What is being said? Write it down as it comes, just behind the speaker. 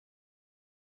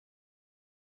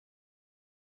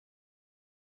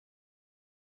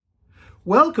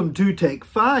Welcome to Take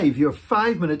 5, your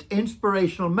 5-minute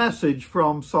inspirational message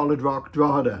from Solid Rock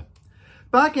Drogheda.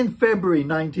 Back in February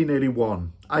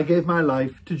 1981, I gave my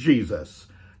life to Jesus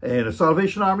in a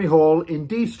Salvation Army Hall in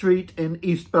D Street in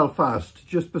East Belfast,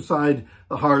 just beside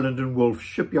the Harland and Wolff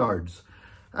shipyards.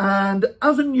 And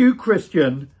as a new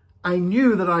Christian, I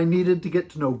knew that I needed to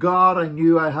get to know God. I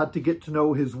knew I had to get to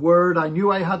know His Word. I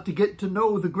knew I had to get to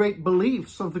know the great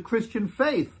beliefs of the Christian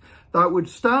faith that would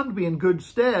stand me in good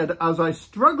stead as I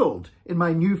struggled in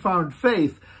my newfound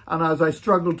faith and as I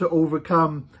struggled to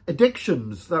overcome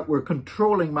addictions that were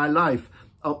controlling my life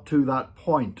up to that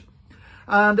point.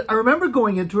 And I remember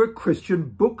going into a Christian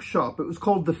bookshop. It was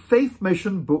called the Faith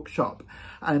Mission Bookshop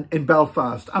in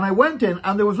Belfast. And I went in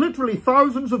and there was literally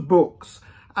thousands of books.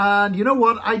 And you know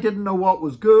what? I didn't know what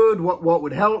was good, what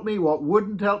would help me, what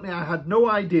wouldn't help me. I had no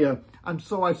idea. And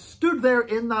so I stood there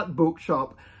in that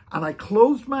bookshop and I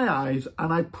closed my eyes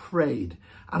and I prayed.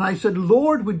 And I said,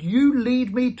 Lord, would you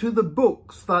lead me to the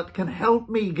books that can help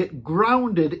me get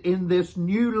grounded in this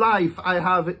new life I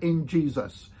have in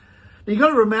Jesus? Now, you got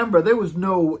to remember, there was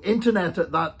no internet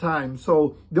at that time.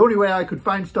 So the only way I could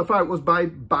find stuff out was by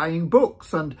buying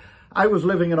books. And I was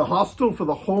living in a hostel for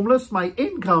the homeless. My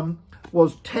income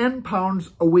was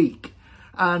 £10 a week.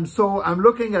 And so I'm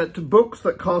looking at books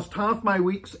that cost half my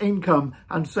week's income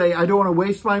and say, I don't want to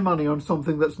waste my money on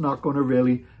something that's not going to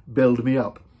really build me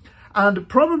up. And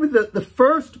probably the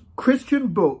first Christian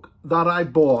book that I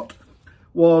bought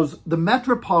was the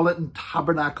Metropolitan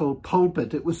Tabernacle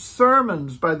Pulpit. It was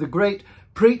sermons by the great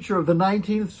preacher of the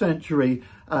 19th century,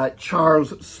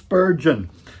 Charles Spurgeon.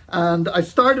 And I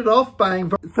started off buying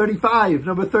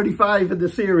number 35 in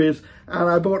the series, and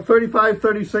I bought 35,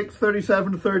 36,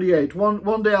 37, 38.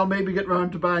 One day I'll maybe get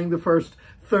round to buying the first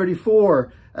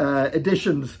 34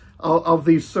 editions of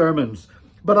these sermons.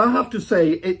 But I have to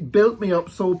say, it built me up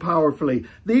so powerfully.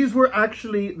 These were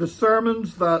actually the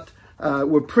sermons that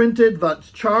were printed that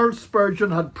Charles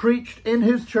Spurgeon had preached in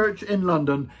his church in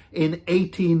London in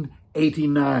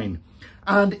 1889.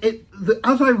 And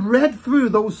as I read through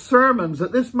those sermons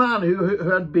that this man who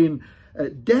had been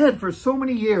dead for so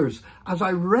many years, as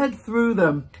I read through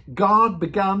them, God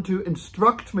began to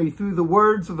instruct me through the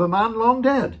words of a man long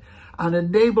dead and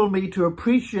enable me to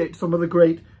appreciate some of the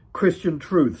great Christian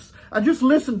truths. And just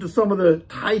listen to some of the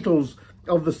titles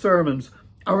of the sermons.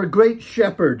 Our Great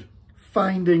Shepherd,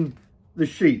 Finding the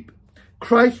Sheep.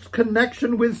 Christ's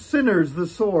Connection with Sinners, the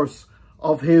Source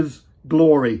of His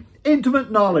Glory.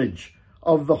 Intimate Knowledge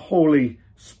of the Holy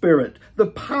Spirit. The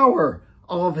Power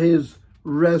of His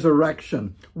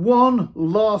Resurrection. One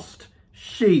Lost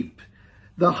Sheep.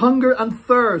 The Hunger and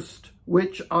Thirst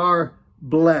which are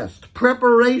blessed.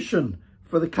 Preparation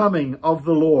for the coming of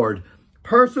the Lord.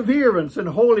 Perseverance in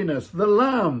holiness. The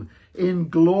Lamb in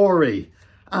glory.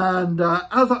 And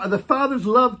the Father's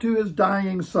love to His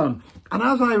dying Son. And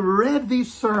as I read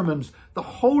these sermons, the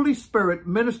Holy Spirit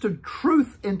ministered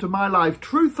truth into my life,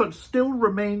 truth that still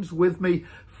remains with me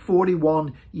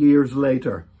 41 years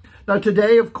later. Now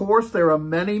today, of course, there are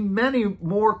many, many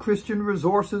more Christian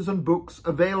resources and books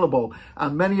available,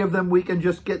 and many of them we can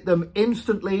just get them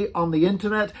instantly on the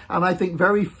internet, and I think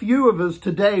very few of us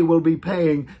today will be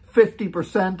paying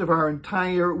 50% of our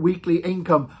entire weekly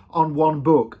income on one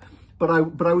book. But I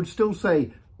would still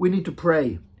say we need to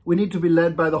pray. We need to be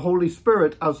led by the Holy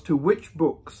Spirit as to which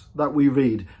books that we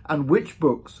read and which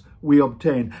books we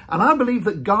obtain. And I believe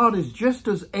that God is just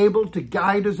as able to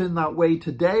guide us in that way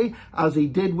today as He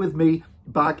did with me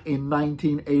back in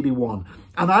 1981.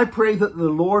 And I pray that the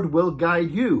Lord will guide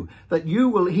you, that He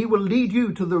will lead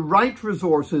you to the right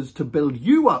resources to build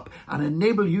you up and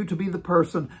enable you to be the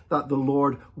person that the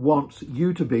Lord wants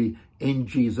you to be, in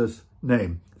Jesus'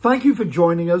 name. Thank you for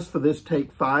joining us for this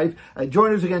Take 5.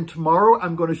 Join us again tomorrow.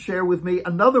 I'm going to share with me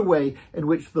another way in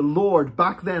which the Lord,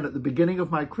 back then at the beginning of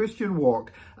my Christian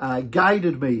walk,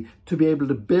 guided me to be able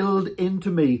to build into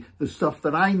me the stuff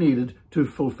that I needed to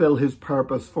fulfill His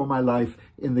purpose for my life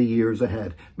in the years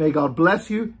ahead. May God bless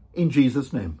you in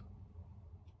Jesus' name.